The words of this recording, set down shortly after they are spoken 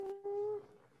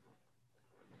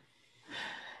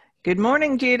Good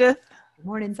morning, Judith. Good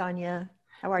morning, Sonya.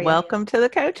 How are you? Welcome to the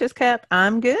Coach's Cup.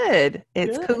 I'm good.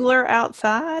 It's Good. cooler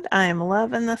outside. I am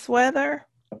loving this weather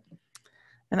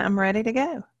and I'm ready to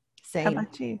go. How Same.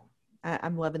 about you?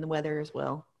 I'm loving the weather as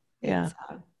well. Yeah.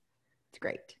 It's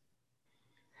great.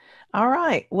 All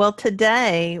right. Well,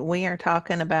 today we are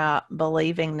talking about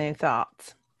believing new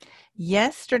thoughts.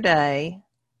 Yesterday,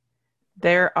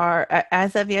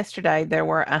 as of yesterday, there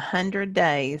were 100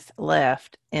 days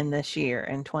left in this year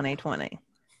in 2020.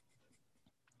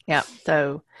 Yeah.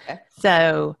 Okay.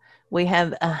 So we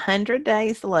have 100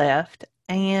 days left,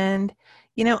 and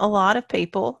a lot of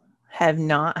people have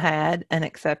not had an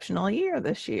exceptional year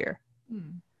this year.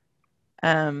 Hmm.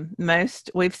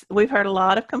 We've heard a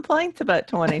lot of complaints about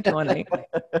 2020.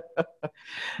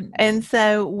 And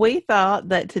so we thought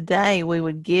that today we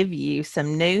would give you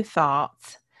some new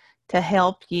thoughts to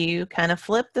help you kind of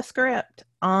flip the script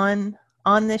on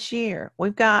this year.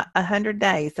 We've got 100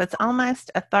 days. That's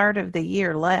almost a third of the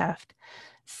year left.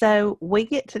 So we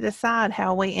get to decide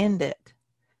how we end it.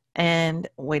 And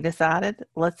we decided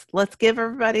let's give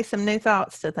everybody some new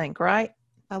thoughts to think, right?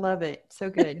 I love it. So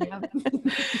good. Yeah.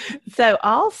 So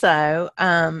also,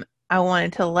 I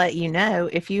wanted to let you know,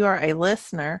 if you are a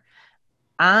listener,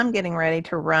 I'm getting ready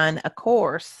to run a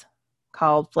course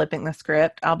called Flipping the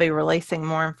Script. I'll be releasing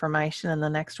more information in the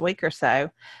next week or so,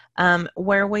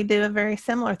 where we do a very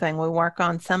similar thing. We work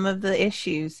on some of the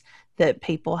issues that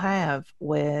people have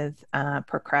with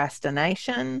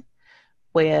procrastination,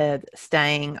 with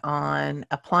staying on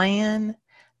a plan,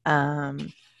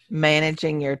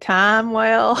 managing your time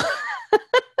well.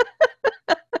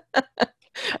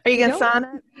 Are you going to sign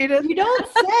up, Judith? You don't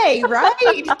say,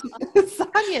 right?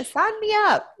 Sonya, sign me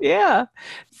up. Yeah.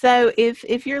 So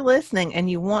if you're listening and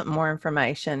you want more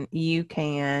information, you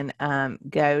can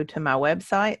go to my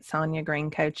website,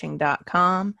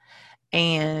 sonyagreencoaching.com,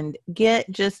 and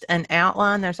get just an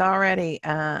outline. There's already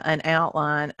an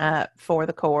outline up for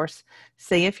the course.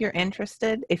 See if you're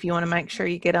interested. If you want to make sure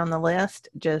you get on the list,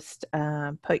 just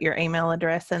put your email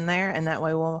address in there, and that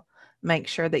way we'll make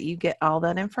sure that you get all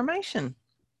that information.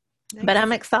 Nice. But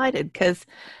I'm excited because,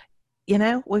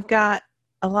 we've got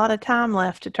a lot of time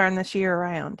left to turn this year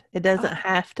around. It doesn't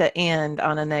have to end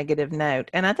on a negative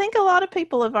note. And I think a lot of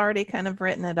people have already kind of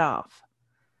written it off.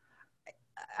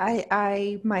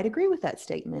 I might agree with that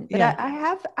statement, but Yeah.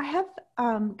 I have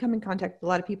come in contact with a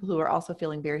lot of people who are also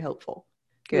feeling very hopeful,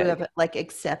 Good. who have like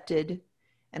accepted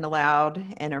and allowed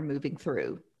and are moving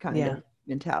through kind of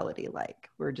mentality. Like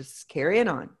we're just carrying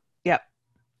on. Yep.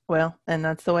 Well, and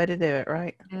that's the way to do it,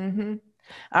 right? Mm-hmm.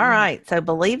 All right. So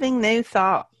believing new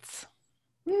thoughts.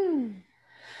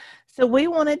 So we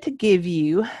wanted to give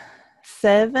you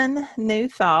 7 new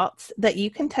thoughts that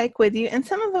you can take with you. And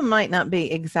some of them might not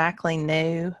be exactly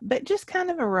new, but just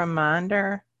kind of a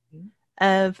reminder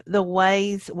of the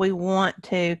ways we want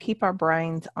to keep our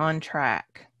brains on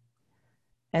track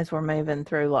as we're moving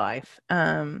through life.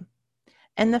 And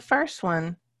the first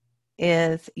one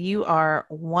is you are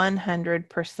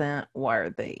 100%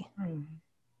 worthy.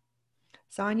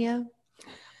 Sonya,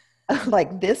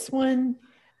 like this one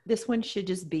should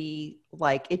just be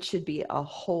like, it should be a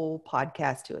whole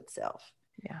podcast to itself.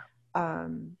 Yeah.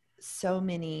 So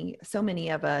many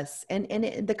of us, and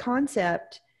the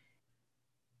concept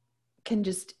can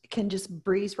just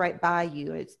breeze right by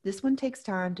you. This one takes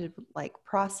time to like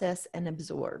process and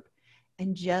absorb.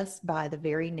 And just by the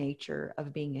very nature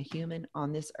of being a human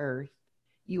on this earth,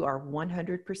 you are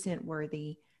 100%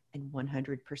 worthy and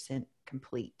 100%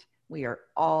 complete. We are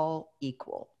all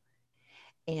equal.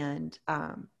 And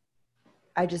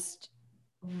I just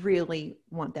really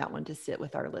want that one to sit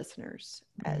with our listeners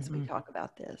as we talk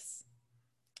about this.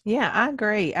 Yeah, I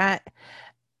agree. I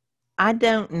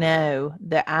don't know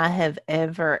that I have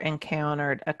ever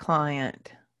encountered a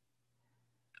client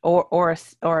or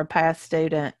a past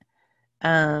student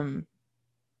who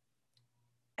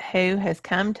has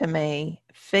come to me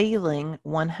feeling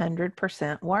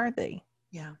 100% worthy.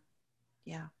 Yeah.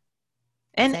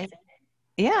 And Same.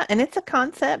 yeah, and it's a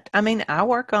concept. I mean, I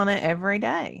work on it every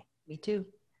day. Me too.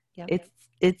 Yeah.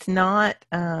 It's not,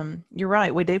 you're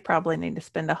right. We do probably need to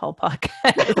spend a whole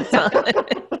podcast on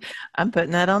it. I'm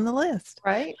putting that on the list.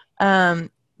 Right.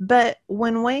 But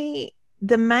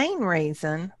the main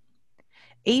reason,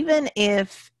 even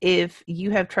if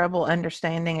you have trouble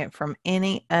understanding it from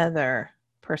any other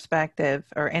perspective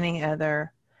or any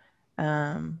other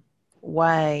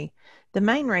way, the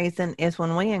main reason is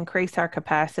when we increase our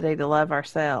capacity to love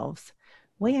ourselves,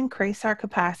 we increase our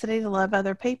capacity to love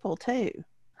other people too.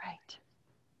 Right.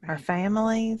 Our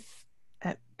families,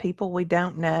 people we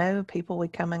don't know, people we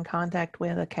come in contact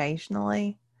with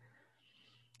occasionally.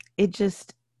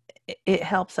 it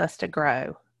helps us to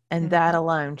grow. And that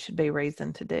alone should be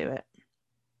reason to do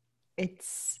it.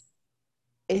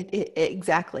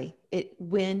 Exactly.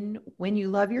 When you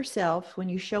love yourself, when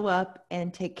you show up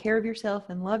and take care of yourself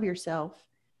and love yourself,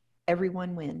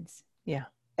 everyone wins. Yeah.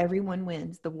 Everyone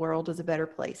wins. The world is a better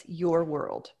place. Your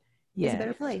world is a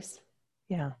better place.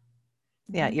 Yeah.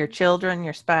 Yeah. Your children,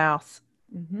 your spouse,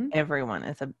 everyone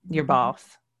is your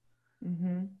boss.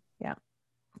 Yeah.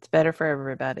 It's better for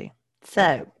everybody.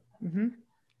 So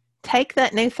take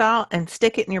that new thought and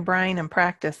stick it in your brain and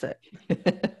practice it.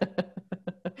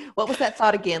 What was that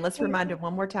thought again? Let's remind it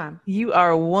one more time. You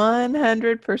are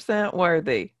 100%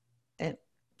 worthy. And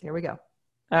there we go.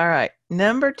 All right.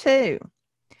 Number 2,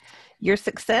 your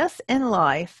success in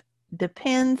life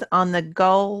depends on the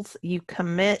goals you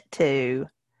commit to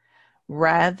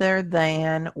rather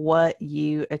than what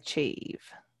you achieve.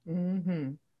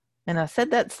 And I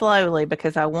said that slowly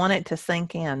because I want it to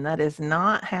sink in. That is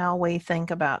not how we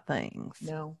think about things.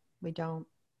 No, we don't.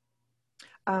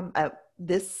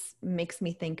 This makes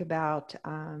me think about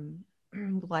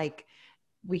like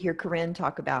we hear Corinne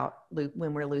talk about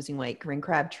when we're losing weight. Corinne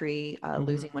Crabtree,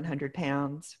 losing 100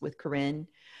 pounds with Corinne.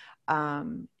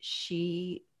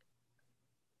 She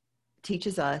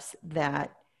teaches us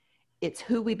that it's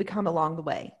who we become along the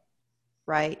way,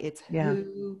 right? It's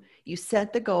who you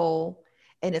set the goal,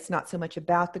 and it's not so much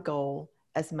about the goal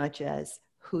as much as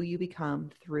who you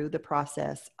become through the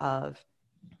process of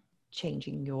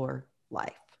changing your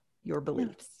life, your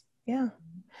beliefs. Yeah.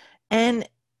 And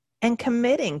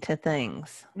committing to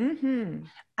things.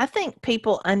 I think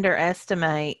people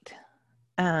underestimate,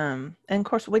 and of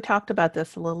course we talked about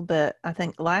this a little bit, I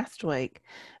think last week,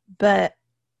 but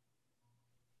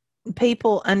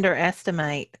people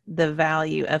underestimate the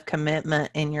value of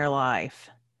commitment in your life.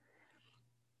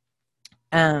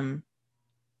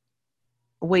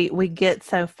 We get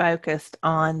so focused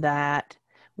on that,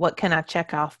 what can I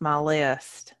check off my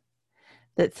list,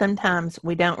 that sometimes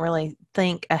we don't really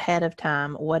think ahead of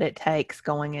time what it takes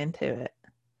going into it.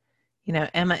 You know,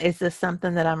 is this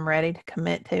something that I'm ready to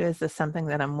commit to? Is this something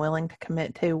that I'm willing to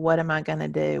commit to? What am I going to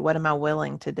do? What am I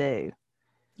willing to do?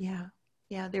 Yeah.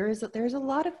 Yeah. There's a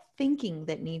lot of thinking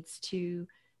that needs to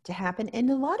happen. And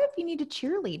a lot of you need to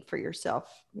cheerlead for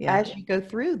yourself as you go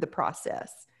through the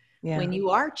process. When you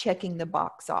are checking the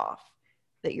box off,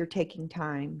 that you're taking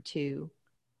time to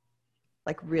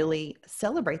like really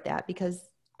celebrate that, because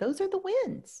those are the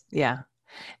wins. Yeah.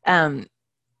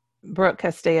 Brooke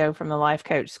Castillo from the Life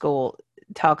Coach School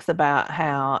talks about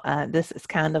how this is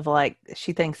kind of like,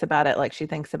 she thinks about it like she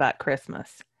thinks about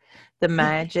Christmas. The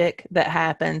magic that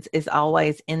happens is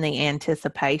always in the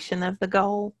anticipation of the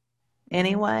goal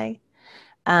anyway.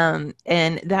 And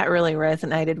that really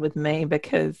resonated with me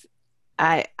because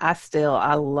I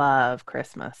love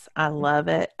Christmas. I love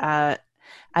it. I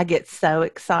get so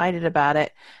excited about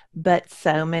it, but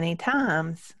so many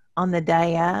times on the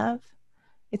day of,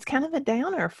 it's kind of a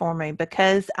downer for me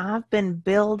because I've been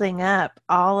building up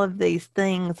all of these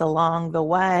things along the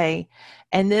way,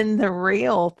 and then the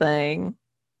real thing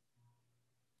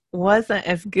wasn't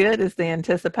as good as the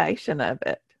anticipation of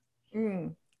it.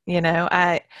 You know,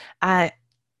 I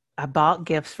bought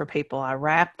gifts for people. I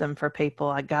wrapped them for people.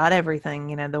 I got everything,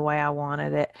 you know, the way I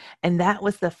wanted it. And that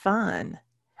was the fun.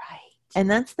 Right. And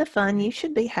that's the fun you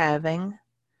should be having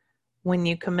when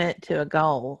you commit to a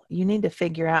goal. You need to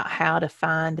figure out how to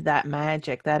find that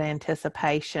magic, that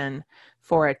anticipation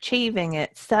for achieving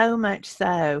it, so much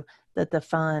so that the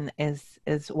fun is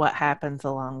what happens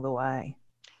along the way.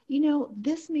 You know,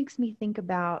 this makes me think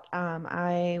about,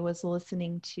 I was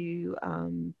listening to,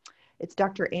 it's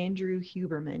Dr. Andrew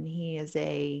Huberman. He is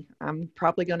I'm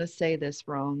probably going to say this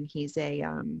wrong. He's a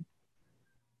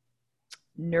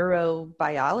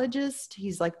neurobiologist.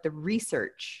 He's like the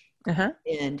research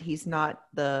end. He's not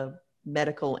the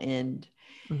medical end.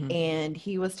 And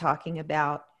he was talking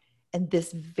about, and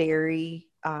this very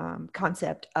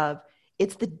concept of,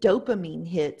 it's the dopamine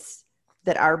hits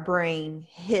that our brain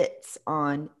hits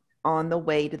on the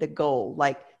way to the goal.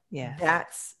 Like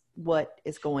that's what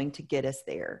is going to get us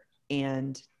there.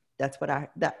 And that's what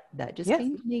that just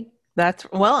came to me. That's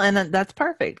and that's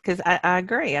perfect, because I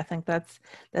agree. I think that's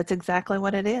exactly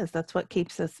what it is. That's what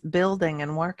keeps us building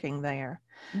and working there.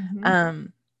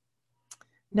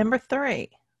 Number 3,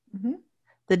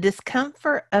 the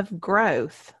discomfort of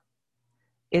growth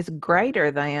is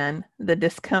greater than the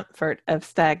discomfort of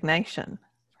stagnation.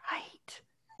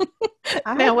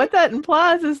 Now, what that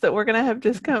implies is that we're going to have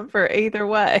discomfort either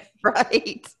way.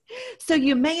 Right. So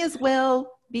you may as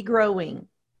well be growing.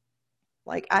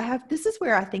 Like this is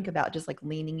where I think about just like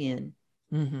leaning in,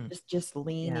 just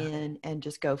lean in and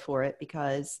just go for it,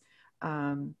 because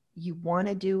You want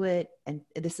to do it. And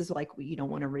this is like, you don't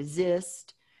want to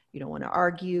resist. You don't want to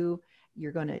argue.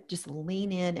 You're going to just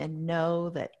lean in and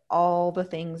know that all the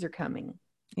things are coming.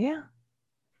 Yeah.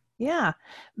 Yeah.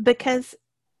 Because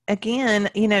again,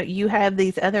 you have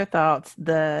these other thoughts,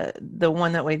 the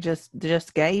one that we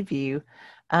just gave you,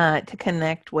 to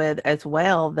connect with as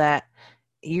well, that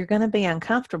you're going to be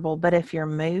uncomfortable, but if you're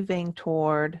moving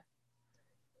toward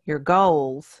your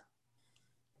goals,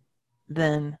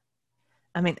 then,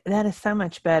 I mean, that is so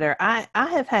much better. I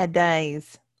have had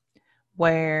days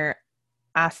where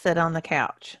I sit on the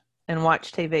couch and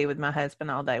watch TV with my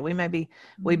husband all day.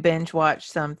 We binge watch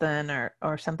something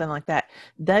or something like that.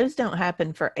 Those don't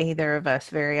happen for either of us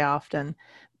very often.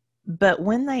 But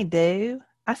when they do,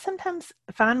 I sometimes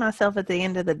find myself at the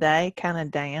end of the day kind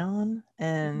of down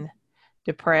and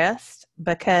depressed,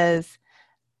 because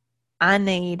I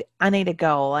need a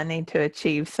goal. I need to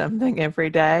achieve something every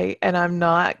day, and I'm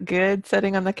not good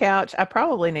sitting on the couch. I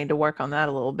probably need to work on that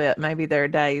a little bit. Maybe there are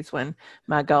days when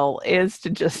my goal is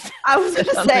to just I was going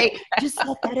to say, just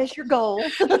set that as your goal.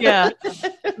 Yeah.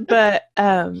 But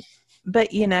if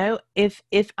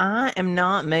I am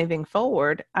not moving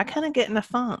forward, I kind of get in a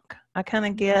funk. I kind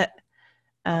of get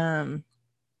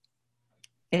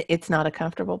it's not a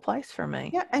comfortable place for me.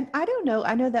 Yeah. And I don't know.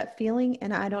 I know that feeling,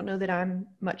 and I don't know that I'm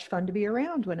much fun to be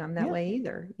around when I'm that way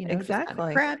either. Exactly. Just kind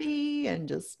of crabby and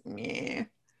just, meh.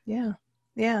 Yeah.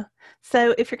 Yeah.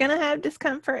 So if you're going to have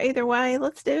discomfort either way,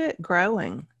 let's do it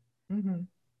growing,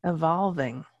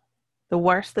 evolving. The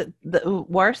worst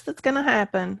that's going to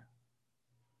happen,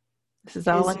 this is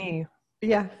all on you.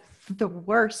 Yeah. The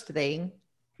worst thing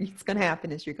that's going to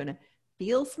happen is you're going to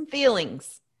feel some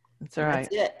feelings. That's right.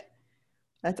 That's it.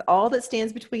 That's all that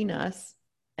stands between us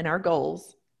and our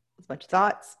goals. A bunch of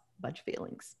thoughts, a bunch of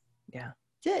feelings. Yeah.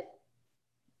 That's it.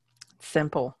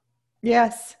 Simple.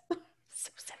 Yes. So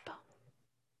simple.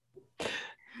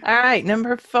 All right.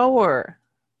 Number 4.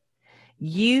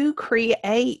 You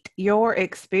create your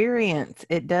experience.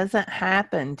 It doesn't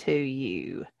happen to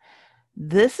you.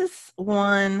 This is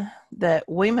one that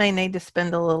we may need to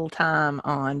spend a little time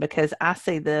on, because I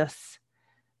see this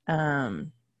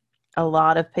a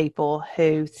lot of people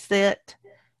who sit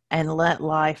and let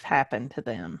life happen to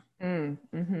them. They're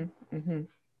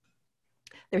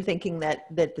thinking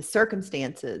that the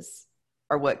circumstances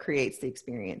are what creates the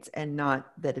experience, and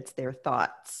not that it's their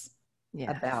thoughts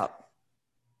about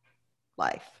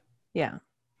life. Yeah.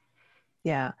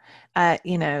 Yeah. My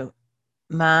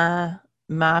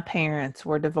parents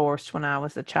were divorced when I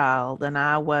was a child, and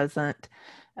I wasn't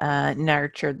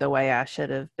nurtured the way I should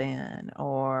have been,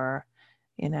 or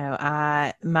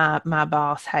my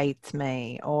boss hates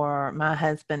me, or my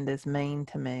husband is mean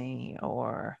to me,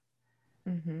 or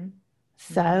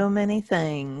so many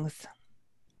things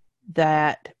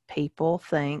that people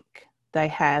think they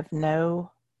have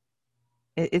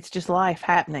it's just life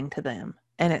happening to them,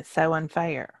 and it's so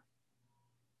unfair.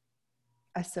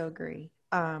 I so agree.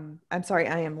 I'm sorry,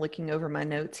 I am looking over my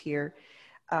notes here.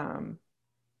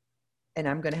 And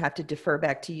I'm going to have to defer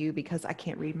back to you because I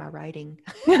can't read my writing.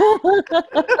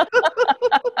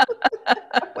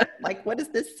 Like, what does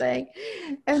this say?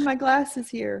 And my glasses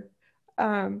here.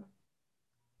 But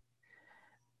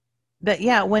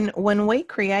yeah, when we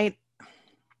create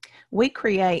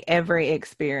every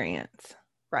experience.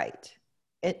 Right.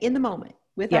 In the moment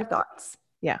with our thoughts.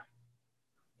 Yeah.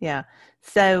 Yeah.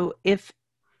 So if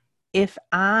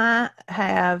I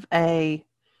have a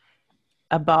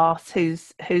boss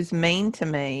who's mean to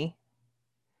me,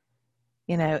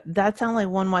 that's only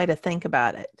one way to think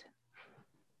about it.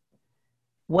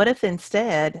 What if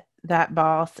instead that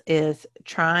boss is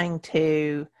trying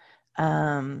to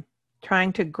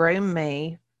groom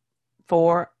me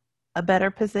for a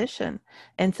better position,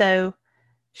 and so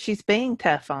she's being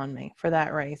tough on me for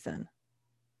that reason?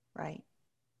 Right.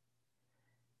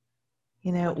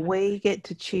 We get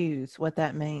to choose what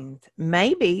that means.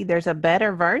 Maybe there's a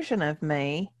better version of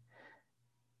me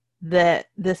that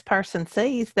this person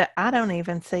sees that I don't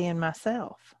even see in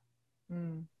myself.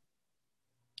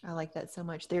 I like that so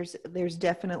much. There's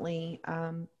definitely,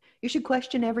 you should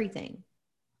question everything.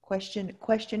 Question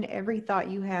every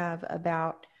thought you have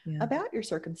about your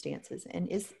circumstances. And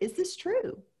is this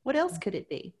true? What else could it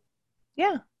be?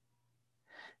 Yeah.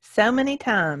 So many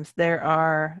times there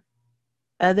are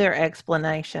other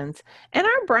explanations, and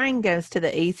our brain goes to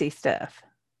the easy stuff.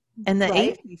 And the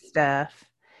easy stuff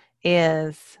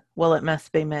is, well, it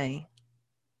must be me.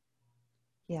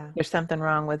 Yeah. There's something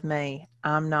wrong with me.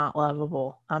 I'm not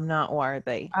lovable. I'm not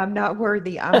worthy. I'm not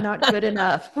worthy. I'm not good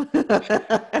enough.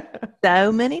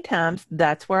 So many times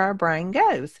that's where our brain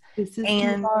goes. This is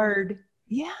too hard.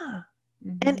 Yeah.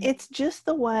 And it's just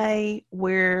the way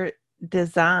we're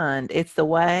designed. It's the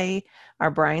way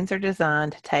our brains are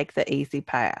designed to take the easy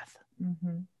path.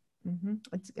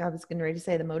 I was getting ready to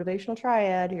say the motivational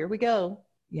triad. Here we go.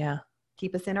 Yeah.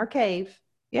 Keep us in our cave.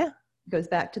 Yeah. Goes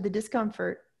back to the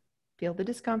discomfort. Feel the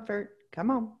discomfort. Come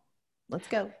on. Let's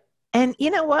go. And you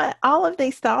know what? All of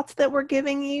these thoughts that we're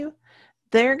giving you,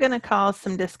 they're going to cause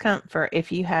some discomfort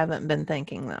if you haven't been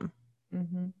thinking them.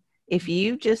 If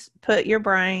you just put your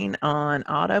brain on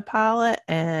autopilot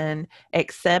and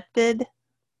accepted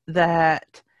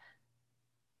that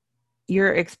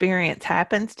your experience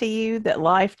happens to you, that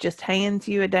life just hands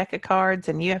you a deck of cards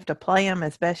and you have to play them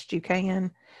as best you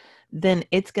can, then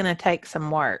it's going to take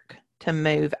some work to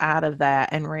move out of that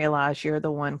and realize you're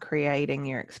the one creating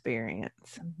your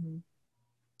experience.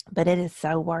 But it is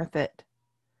so worth it.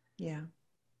 Yeah.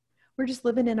 We're just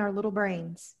living in our little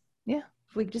brains. Yeah.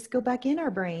 If we just go back in our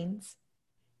brains,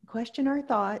 question our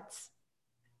thoughts,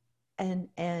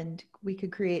 and we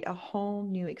could create a whole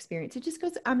new experience. It just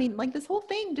goes, I mean, like this whole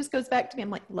thing just goes back to me. I'm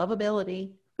like,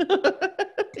 lovability.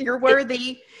 You're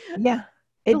worthy. Yeah,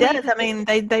 it does. I mean,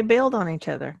 they build on each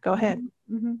other. Go ahead.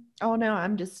 Oh no,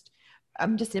 I'm just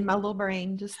in my little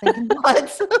brain, just thinking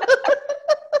thoughts.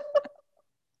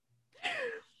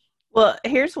 Well,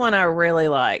 here's one I really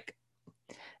like.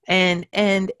 And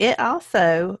it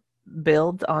also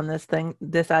builds on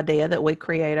this idea that we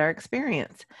create our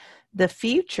experience. The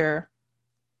future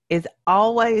is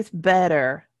always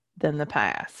better than the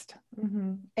past.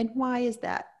 And why is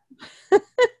that?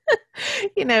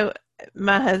 You know,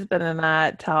 my husband and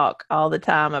I talk all the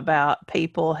time about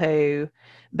people who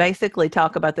basically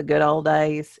talk about the good old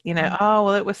days. You know, oh,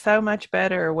 well, it was so much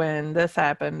better when this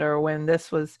happened, or when this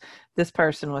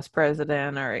person was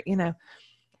president, or, you know,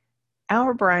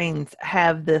 our brains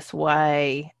have this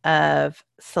way of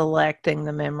selecting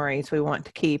the memories we want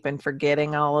to keep and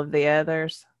forgetting all of the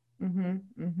others,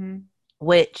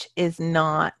 which is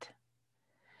not,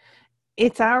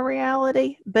 it's our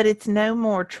reality, but it's no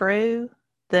more true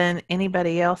than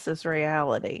anybody else's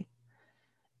reality.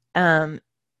 And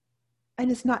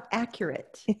it's not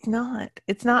accurate. It's not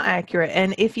accurate.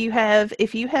 And if you have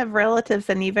relatives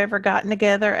and you've ever gotten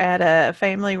together at a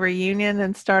family reunion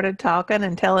and started talking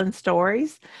and telling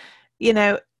stories, you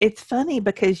know, it's funny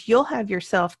because you'll have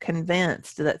yourself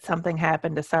convinced that something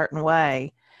happened a certain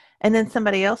way. And then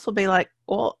somebody else will be like,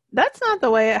 well, that's not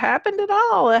the way it happened at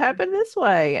all. It happened this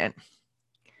way. And,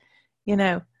 you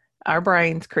know, our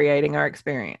brain's creating our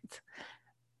experience.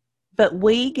 But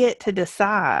we get to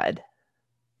decide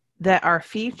that our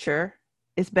future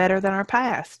is better than our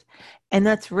past. And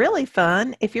that's really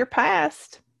fun. If your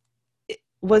past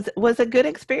was a good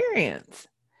experience,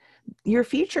 your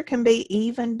future can be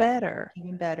even better.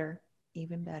 Even better.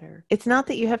 Even better. It's not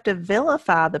that you have to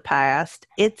vilify the past.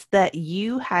 It's that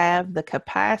you have the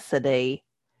capacity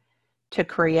to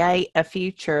create a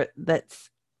future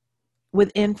that's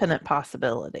with infinite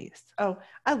possibilities. Oh,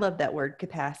 I love that word,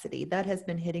 capacity. That has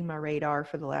been hitting my radar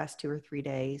for the last 2 or 3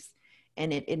 days.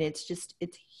 And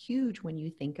it's huge when you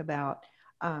think about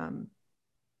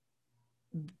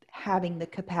having the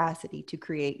capacity to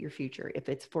create your future. If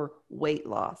it's for weight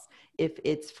loss, if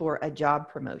it's for a job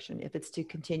promotion, if it's to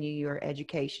continue your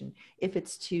education, if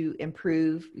it's to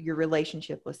improve your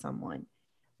relationship with someone,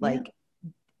 like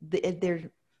there's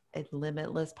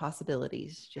limitless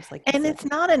possibilities, just like you and said. It's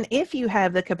not an if you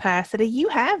have the capacity, you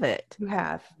have it.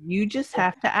 You just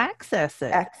have to access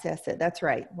it. That's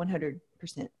right. 100%.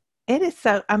 It is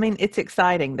so, I mean, it's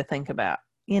exciting to think about.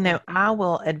 You know, I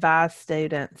will advise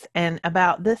students, and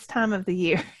about this time of the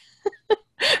year,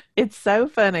 it's so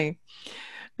funny.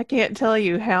 I can't tell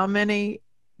you how many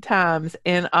times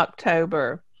in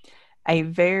October a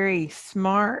very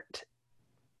smart,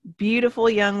 beautiful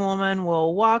young woman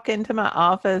will walk into my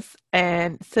office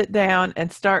and sit down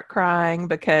and start crying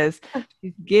because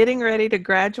she's getting ready to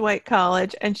graduate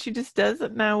college and she just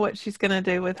doesn't know what she's going to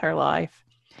do with her life.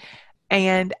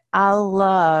 And I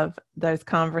love those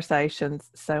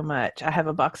conversations so much. I have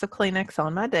a box of Kleenex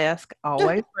on my desk,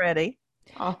 always ready.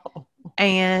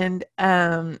 And,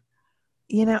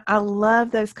 you know, I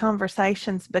love those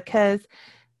conversations because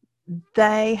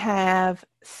they have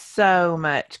so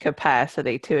much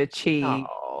capacity to achieve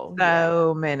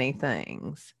so many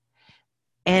things.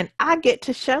 And I get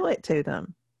to show it to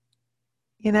them.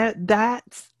 You know,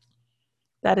 that's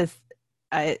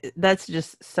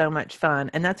just so much fun.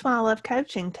 And that's why I love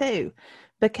coaching too,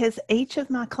 because each of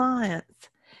my clients,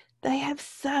 they have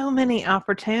so many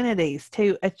opportunities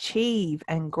to achieve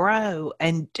and grow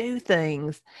and do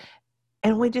things.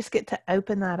 And we just get to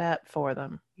open that up for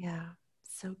them. Yeah,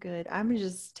 so good. I'm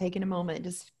just taking a moment,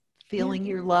 just feeling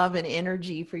your love and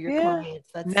energy for your clients.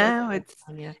 That's so No, cool,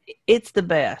 Sonya. it's the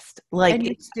best. Like And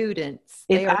your students,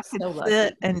 if they I are could so lucky.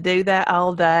 sit and do that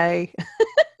all day,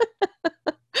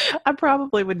 I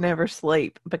probably would never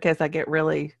sleep because I get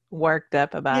really worked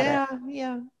up about it.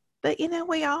 Yeah. But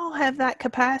we all have that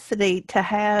capacity to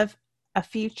have a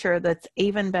future that's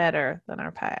even better than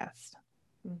our past.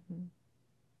 Mm-hmm.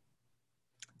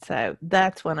 So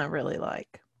that's one I really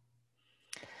like.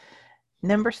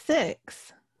 Number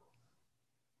 6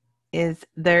 is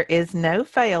there is no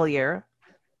failure,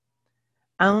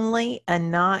 only a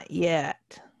not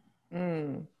yet.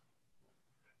 I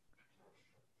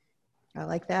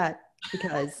like that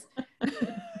because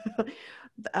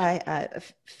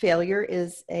failure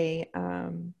is a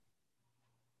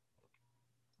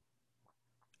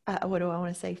what do I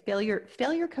want to say?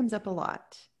 Failure comes up a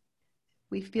lot.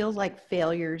 We feel like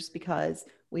failures because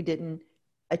we didn't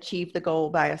achieve the goal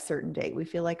by a certain date. We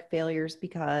feel like failures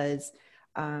because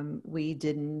we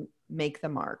didn't make the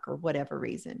mark or whatever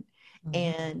reason.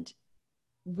 Mm-hmm. And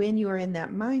when you are in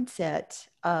that mindset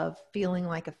of feeling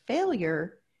like a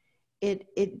failure,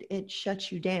 it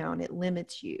shuts you down. It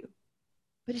limits you.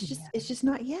 But it's just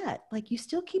not yet. Like you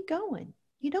still keep going.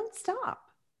 You don't stop.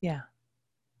 Yeah.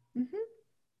 Mm-hmm.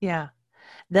 Yeah.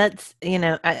 That's,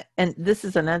 and this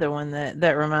is another one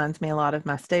that reminds me a lot of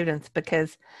my students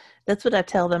because that's what I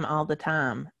tell them all the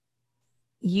time.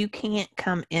 You can't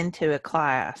come into a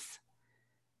class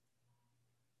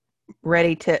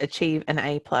ready to achieve an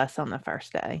A+ on the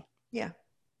first day. Yeah.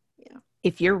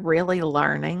 If you're really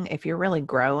learning, if you're really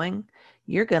growing,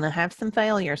 you're going to have some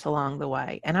failures along the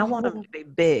way. And I want them to be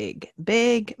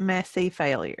big, messy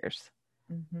failures.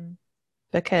 Mm-hmm.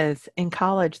 Because in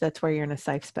college, that's where you're in a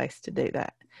safe space to do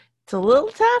that. It's a little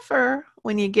tougher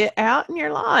when you get out in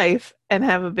your life and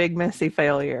have a big, messy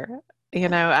failure.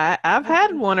 I've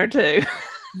had one or two.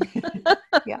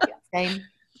 Yeah, same.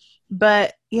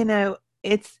 But,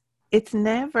 it's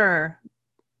never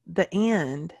the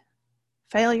end.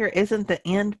 Failure isn't the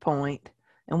end point,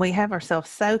 and we have ourselves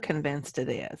so convinced it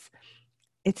is.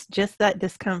 It's just that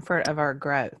discomfort of our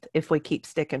growth if we keep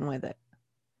sticking with it.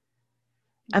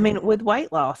 I mean, with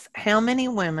weight loss, how many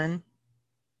women,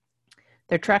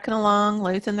 they're trucking along,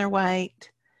 losing their weight,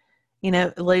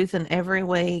 losing every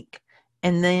week,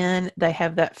 and then they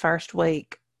have that first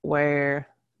week where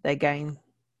they gain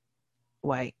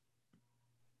weight,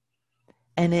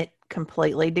 and it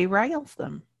completely derails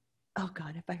them. Oh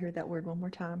God, if I heard that word one more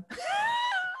time.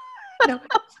 No.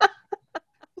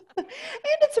 And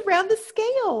it's around the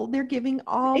scale. They're giving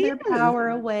all their power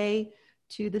away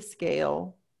to the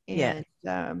scale. And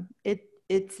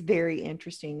it's very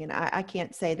interesting. And I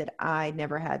can't say that I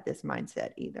never had this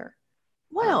mindset either.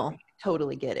 Well,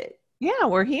 totally get it. Yeah,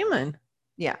 we're human.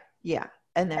 Yeah.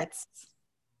 And that's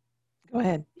go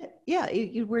ahead. Yeah,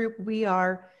 we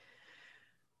are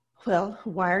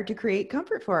wired to create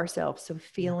comfort for ourselves. So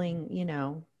feeling,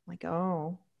 like,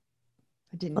 oh,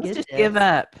 I didn't Let's get just this. give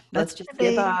up. Let's just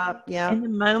give up. Yeah. In the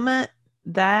moment,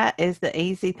 that is the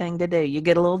easy thing to do. You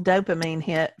get a little dopamine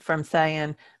hit from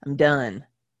saying, I'm done.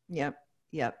 Yep.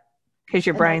 Because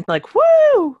your brain's like,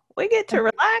 woo, we get to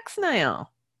relax now.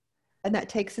 And that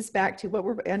takes us back to I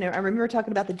remember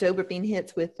talking about the dopamine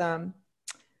hits with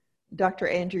Dr.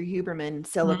 Andrew Huberman,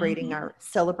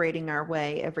 celebrating our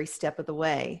way every step of the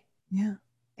way. Yeah.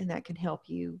 And that can help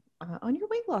you on your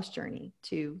weight loss journey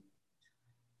to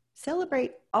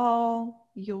celebrate all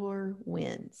your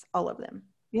wins, all of them.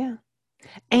 Yeah.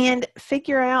 And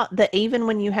figure out that even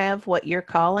when you have what you're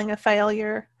calling a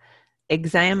failure,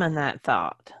 examine that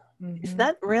thought. Mm-hmm. Is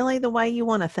that really the way you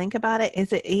want to think about it?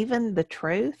 Is it even the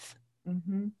truth?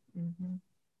 Mm-hmm.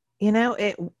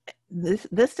 Mm-hmm.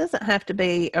 This doesn't have to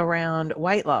be around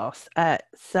weight loss.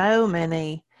 So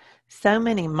many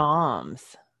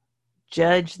moms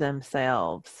judge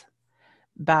themselves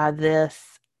by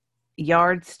this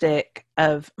yardstick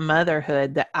of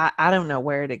motherhood that I don't know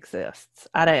where it exists.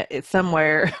 It's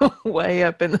somewhere way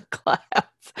up in the clouds.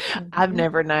 Mm-hmm. I've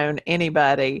never known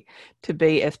anybody to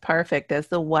be as perfect as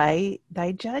the way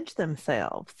they judge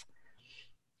themselves.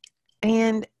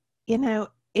 And,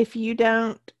 if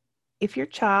your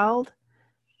child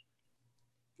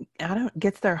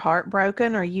gets their heart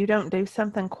broken or you don't do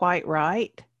something quite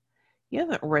right, you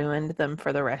haven't ruined them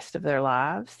for the rest of their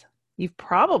lives. You've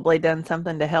probably done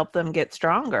something to help them get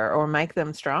stronger or make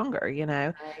them stronger.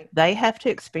 Right. They have to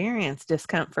experience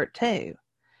discomfort too.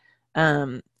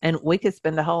 And we could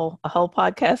spend a whole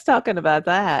podcast talking about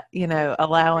that,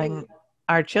 allowing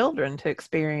our children to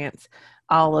experience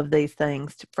all of these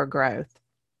things for growth.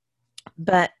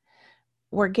 But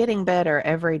we're getting better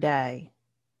every day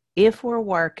if we're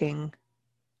working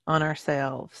on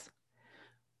ourselves.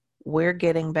 we're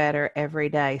getting better every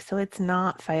day. So it's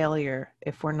not failure.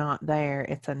 If we're not there,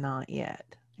 it's a not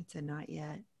yet. It's a not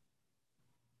yet.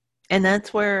 And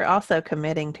that's where also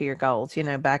committing to your goals,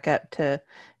 back up to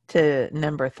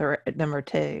number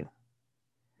 2.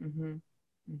 Mm-hmm.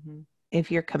 Mm-hmm.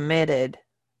 If you're committed,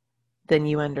 then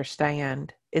you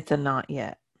understand it's a not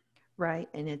yet. Right.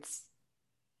 And it's,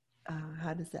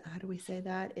 how do we say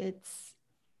that?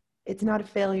 It's not a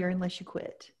failure unless you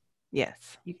quit.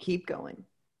 Yes. You keep going.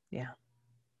 Yeah.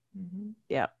 Mm-hmm.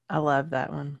 Yeah. I love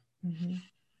that one. Mm-hmm.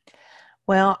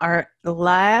 Well, our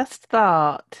last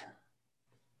thought,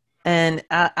 and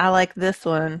I like this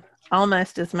one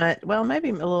almost as much, well, maybe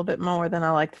a little bit more than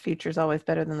I like the future's always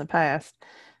better than the past,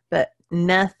 but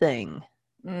nothing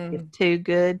is too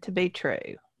good to be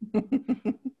true.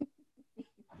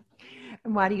 And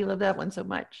why do you love that one so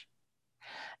much?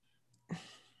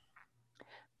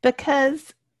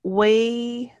 Because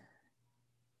I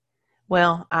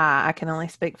can only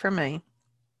speak for me,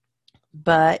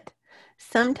 but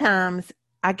sometimes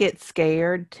I get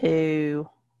scared to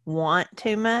want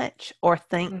too much or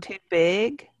think too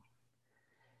big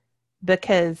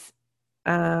because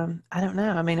I don't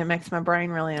know. I mean, it makes my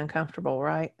brain really uncomfortable,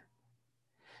 right?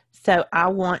 So I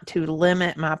want to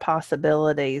limit my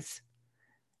possibilities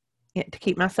to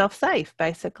keep myself safe,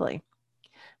 basically.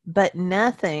 But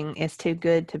nothing is too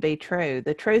good to be true.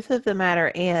 The truth of the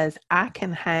matter is I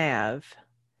can have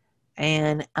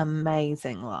an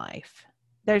amazing life.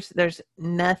 There's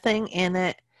nothing in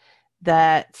it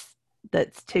that's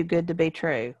too good to be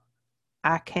true.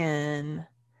 I can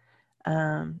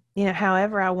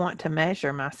however I want to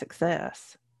measure my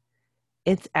success,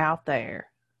 it's out there.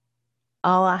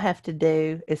 All I have to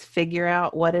do is figure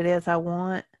out what it is I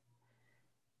want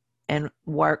and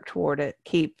work toward it.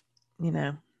 Keep,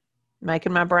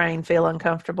 making my brain feel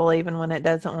uncomfortable even when it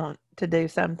doesn't want to do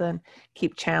something.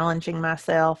 Keep challenging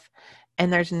myself.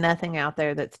 And there's nothing out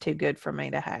there that's too good for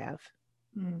me to have.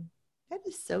 That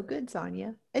is so good,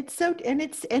 Sonya. It's so, and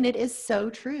it is so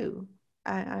true.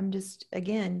 I'm just,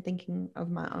 again, thinking of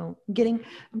my own,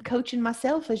 I'm coaching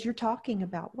myself as you're talking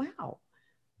about. Wow.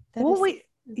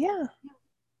 Yeah.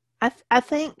 I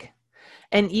think,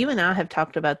 and you and I have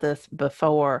talked about this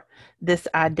before, this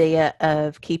idea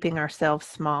of keeping ourselves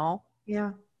small.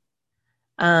 Yeah.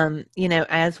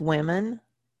 As women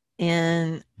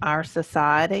in our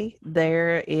society,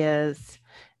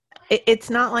 it's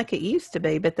not like it used to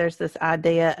be, but there's this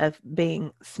idea of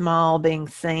being small, being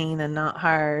seen and not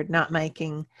heard,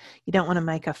 you don't want to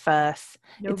make a fuss.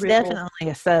 It's definitely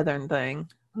a Southern thing.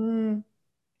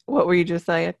 What were you just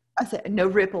saying? I said, no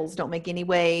ripples, don't make any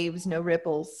waves, no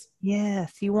ripples.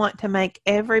 Yes, you want to make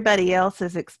everybody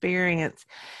else's experience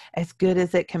as good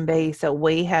as it can be. So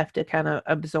we have to kind of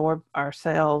absorb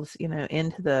ourselves,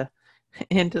 into the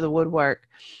woodwork.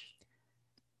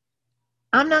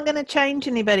 I'm not going to change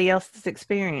anybody else's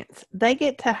experience. They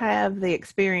get to have the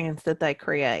experience that they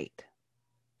create.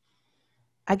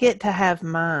 I get to have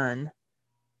mine.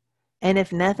 And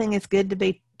if nothing is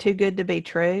too good to be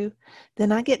true,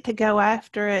 then I get to go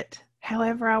after it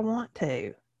however I want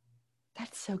to.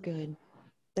 That's so good.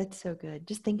 That's so good.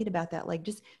 Just thinking about that, like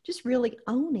just really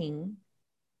owning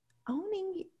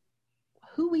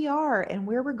who we are and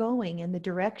where we're going and the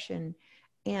direction,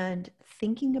 and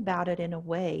thinking about it in a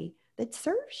way that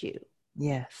serves you.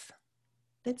 Yes.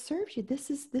 That serves you. This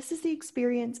is the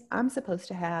experience I'm supposed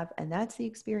to have, and that's the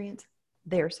experience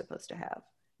they're supposed to have.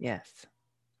 Yes.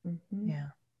 Mm-hmm. Yeah.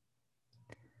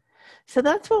 So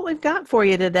that's what we've got for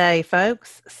you today,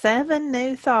 folks. 7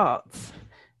 new thoughts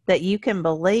that you can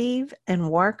believe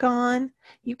and work on.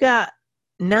 You've got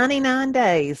 99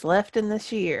 days left in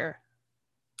this year.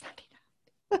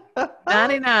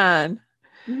 99.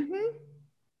 Mm-hmm.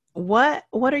 What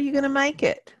are you going to make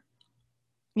it?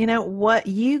 What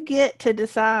you get to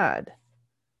decide.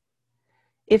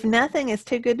 If nothing is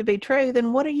too good to be true,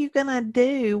 then what are you going to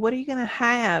do? What are you going to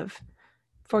have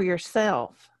for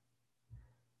yourself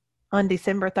on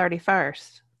December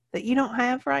 31st that you don't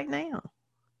have right now?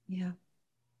 Yeah.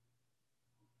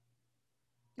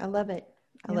 I love it.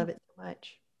 I love it so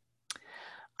much.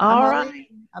 All right.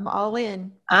 I'm all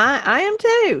in. I am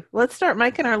too. Let's start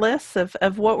making our lists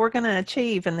of what we're going to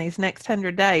achieve in these next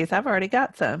 100 days. I've already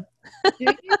got some. Do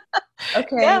you?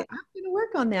 Okay. Yeah. I'm going to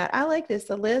work on that. I like this.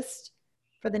 A list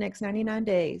for the next 99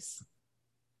 days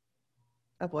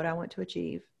of what I want to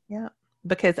achieve. Yeah.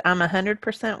 Because I'm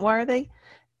 100% worthy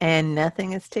and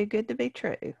nothing is too good to be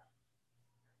true.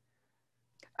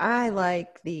 I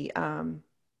like the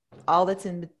all that's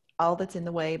in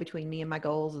the way between me and my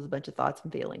goals is a bunch of thoughts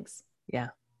and feelings. Yeah.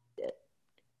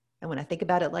 And when I think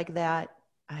about it like that,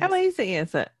 How easy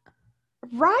is it?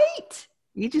 Right?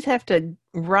 You just have to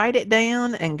write it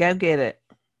down and go get it.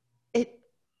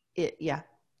 Yeah.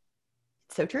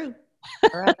 So true.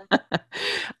 All right.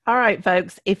 All right,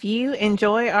 folks. If you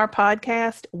enjoy our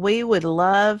podcast, we would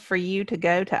love for you to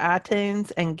go to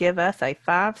iTunes and give us a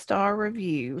 5-star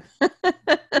review.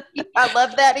 I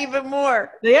love that even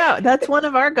more. Yeah, that's one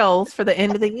of our goals for the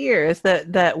end of the year is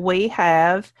that we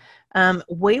have,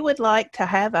 we would like to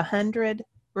have 100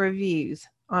 reviews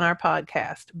on our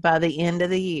podcast by the end of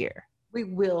the year. We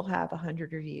will have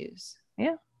 100 reviews.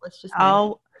 Yeah. Let's just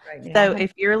right now. So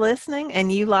if you're listening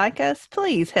and you like us,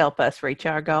 please help us reach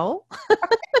our goal.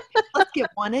 Let's get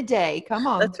one a day. Come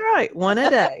on. That's right. One a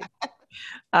day.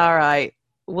 All right.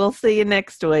 We'll see you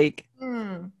next week.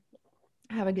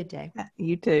 Have a good day.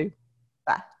 You too.